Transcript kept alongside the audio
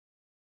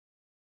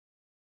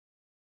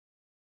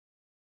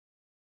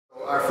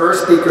Our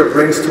first speaker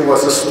brings to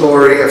us a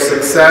story of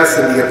success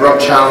and the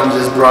abrupt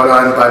challenges brought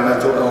on by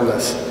mental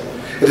illness.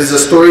 It is a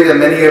story that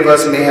many of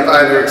us may have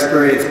either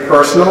experienced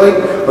personally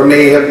or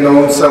may have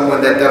known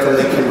someone that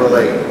definitely can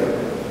relate.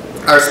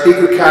 Our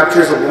speaker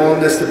captures a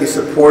willingness to be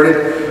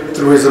supported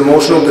through his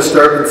emotional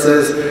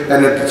disturbances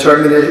and a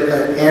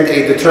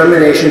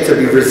determination to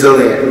be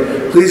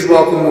resilient. Please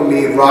welcome with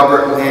me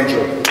Robert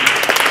Langell.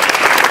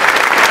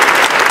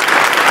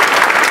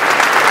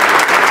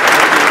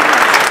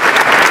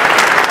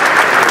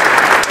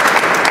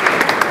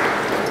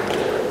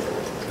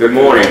 Good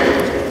morning.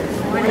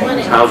 Good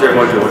morning. How's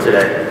everyone doing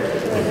today?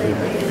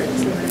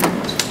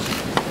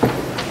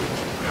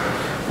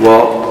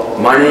 Well,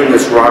 my name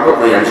is Robert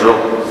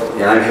Langell,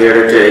 and I'm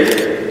here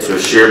today to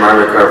share my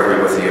recovery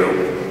with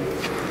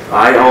you.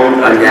 I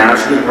own a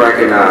nationally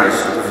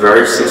recognized,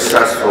 very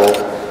successful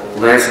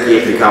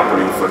landscaping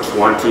company for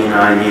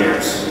 29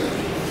 years.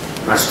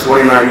 That's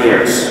 29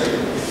 years.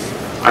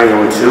 I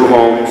own 2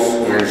 homes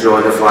and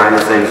enjoy the finer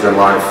things in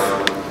life.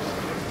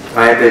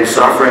 I have been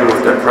suffering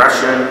with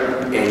depression,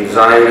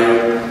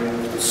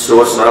 anxiety,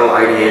 suicidal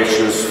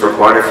ideations for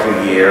quite a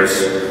few years,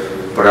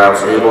 but I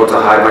was able to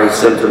hide my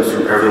symptoms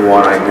from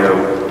everyone I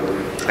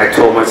knew. I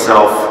told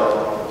myself,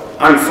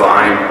 I'm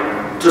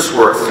fine, just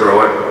work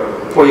through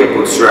it, pull your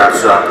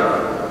bootstraps up.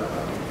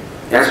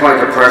 As my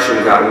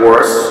depression got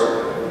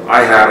worse,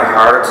 I had a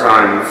hard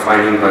time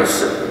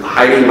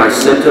hiding my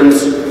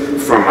symptoms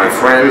from my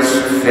friends,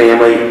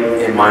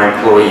 family, and my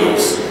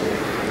employees.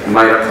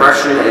 My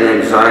depression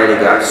and anxiety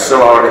got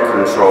so out of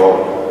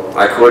control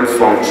I couldn't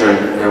function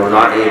and was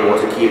not able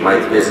to keep my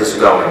business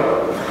going.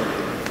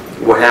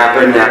 What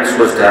happened next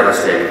was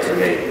devastating to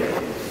me.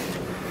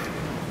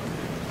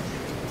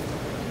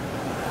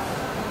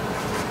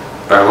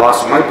 I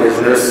lost my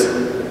business,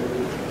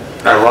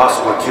 I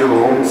lost my 2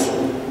 homes,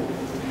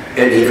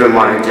 and even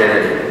my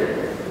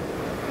identity.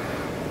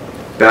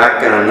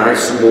 Back on a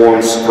nice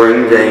warm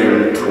spring day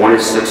in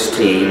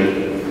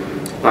 2016,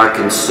 I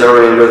can still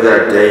remember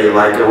that day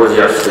like it was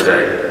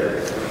yesterday.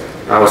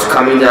 I was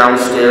coming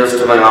downstairs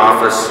to my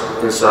office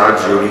and saw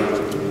Judy.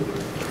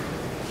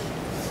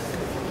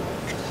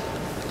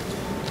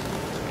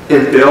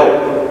 And Bill,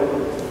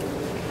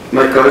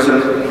 my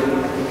cousin,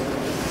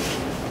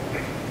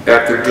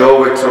 after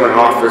Joe went to my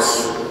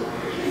office,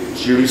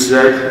 Judy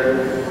said,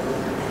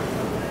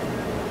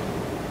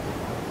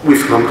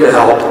 "We've come to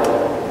help."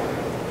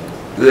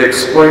 They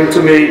explained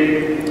to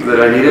me that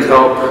I needed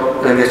help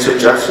and they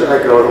suggested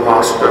I go to the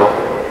hospital.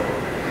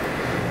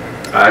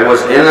 I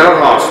was in our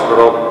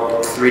hospital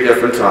 3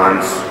 different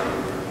times.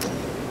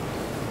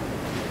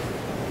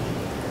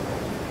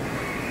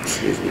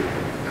 Excuse me.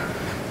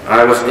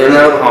 I was in and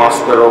out of the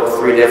hospital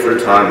 3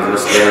 different times in a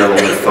span of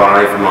only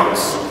 5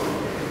 months.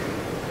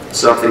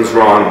 Something's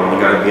wrong when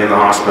you gotta be in the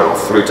hospital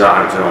 3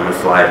 times in only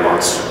 5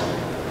 months.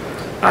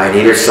 I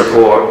needed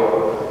support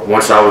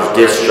once I was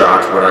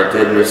discharged, but I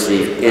didn't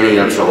receive any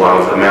until I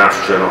was at Mass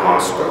General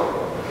Hospital.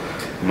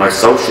 My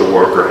social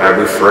worker had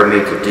referred me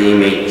to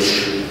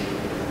DMH.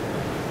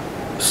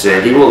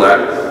 Sandy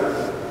Willette,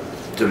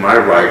 to my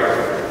right,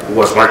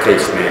 was my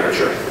case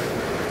manager.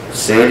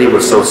 Sandy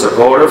was so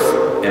supportive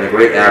and a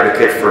great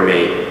advocate for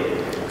me.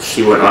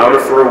 She went out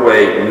of her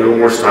way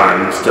numerous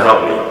times to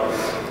help me,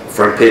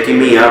 from picking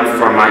me up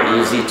from my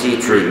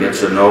ECT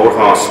treatments at Norwood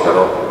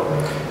Hospital,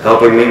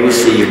 helping me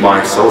receive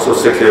my Social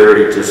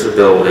Security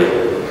disability,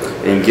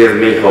 and giving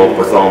me hope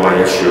with all my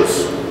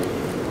issues.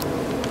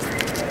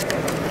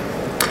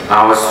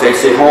 I was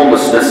facing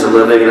homelessness and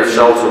living in a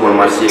shelter when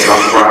my Seacon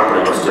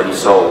property was to be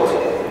sold.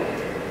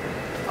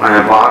 I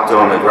embarked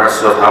on an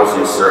aggressive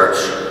housing search.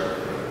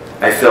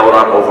 I filled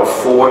out over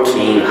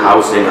 14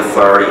 housing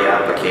authority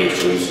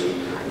applications,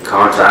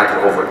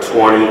 contacted over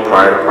 20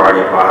 private party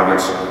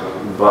apartments,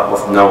 but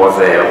with no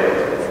avail.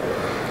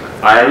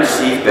 I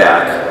received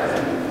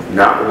back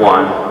not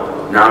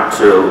 1, not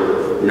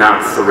 2,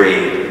 not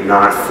 3,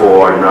 not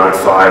 4, not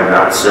 5,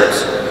 not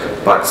 6,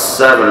 but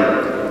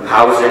 7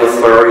 housing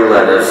authority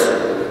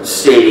letters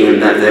stating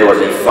that there was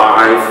a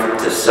 5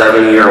 to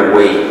 7 year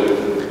wait,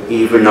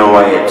 even though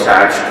I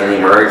attached an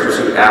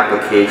emergency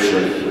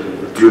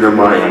application due to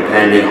my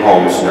impending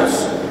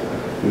homelessness.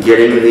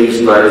 Getting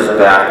these letters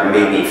back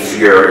made me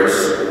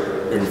furious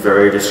and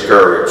very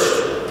discouraged.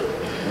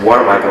 What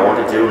am I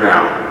going to do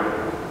now?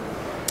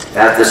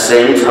 At the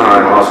same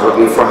time I was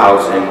looking for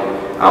housing,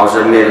 I was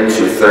admitted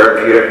to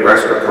therapeutic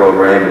respite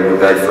program in New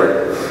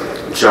Bedford.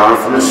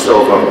 Jonathan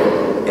Silva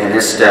and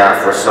his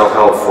staff were so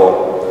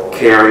helpful,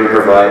 caring, and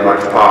provided much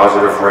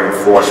positive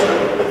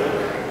reinforcement.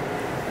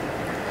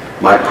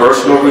 My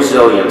personal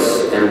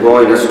resilience and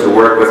willingness to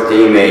work with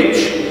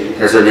DMH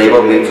has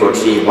enabled me to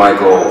achieve my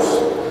goals.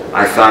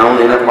 I found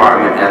an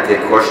apartment at the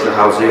Acushnet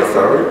Housing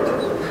Authority.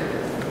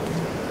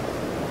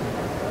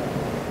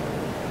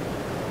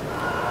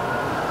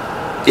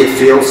 It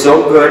feels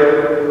so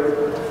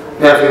good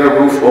having a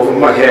roof over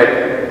my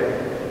head.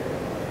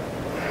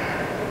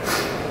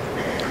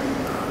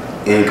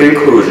 In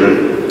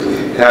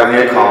conclusion,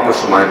 having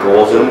accomplished my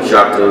goals and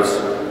objectives,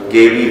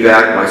 gave me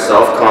back my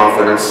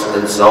self-confidence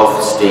and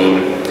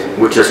self-esteem,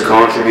 which has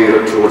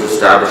contributed towards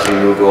establishing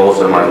new goals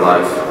in my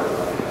life.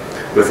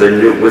 With a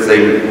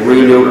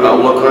renewed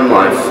outlook on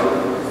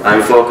life,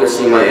 I'm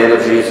focusing my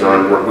energies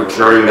on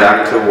returning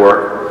back to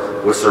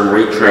work with some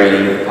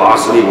retraining,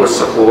 possibly with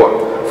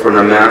support from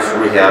the Mass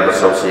Rehab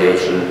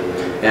Association,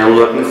 and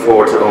looking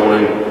forward to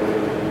owning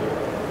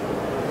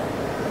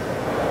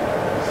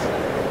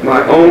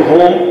my own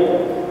home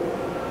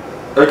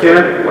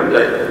again one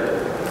day.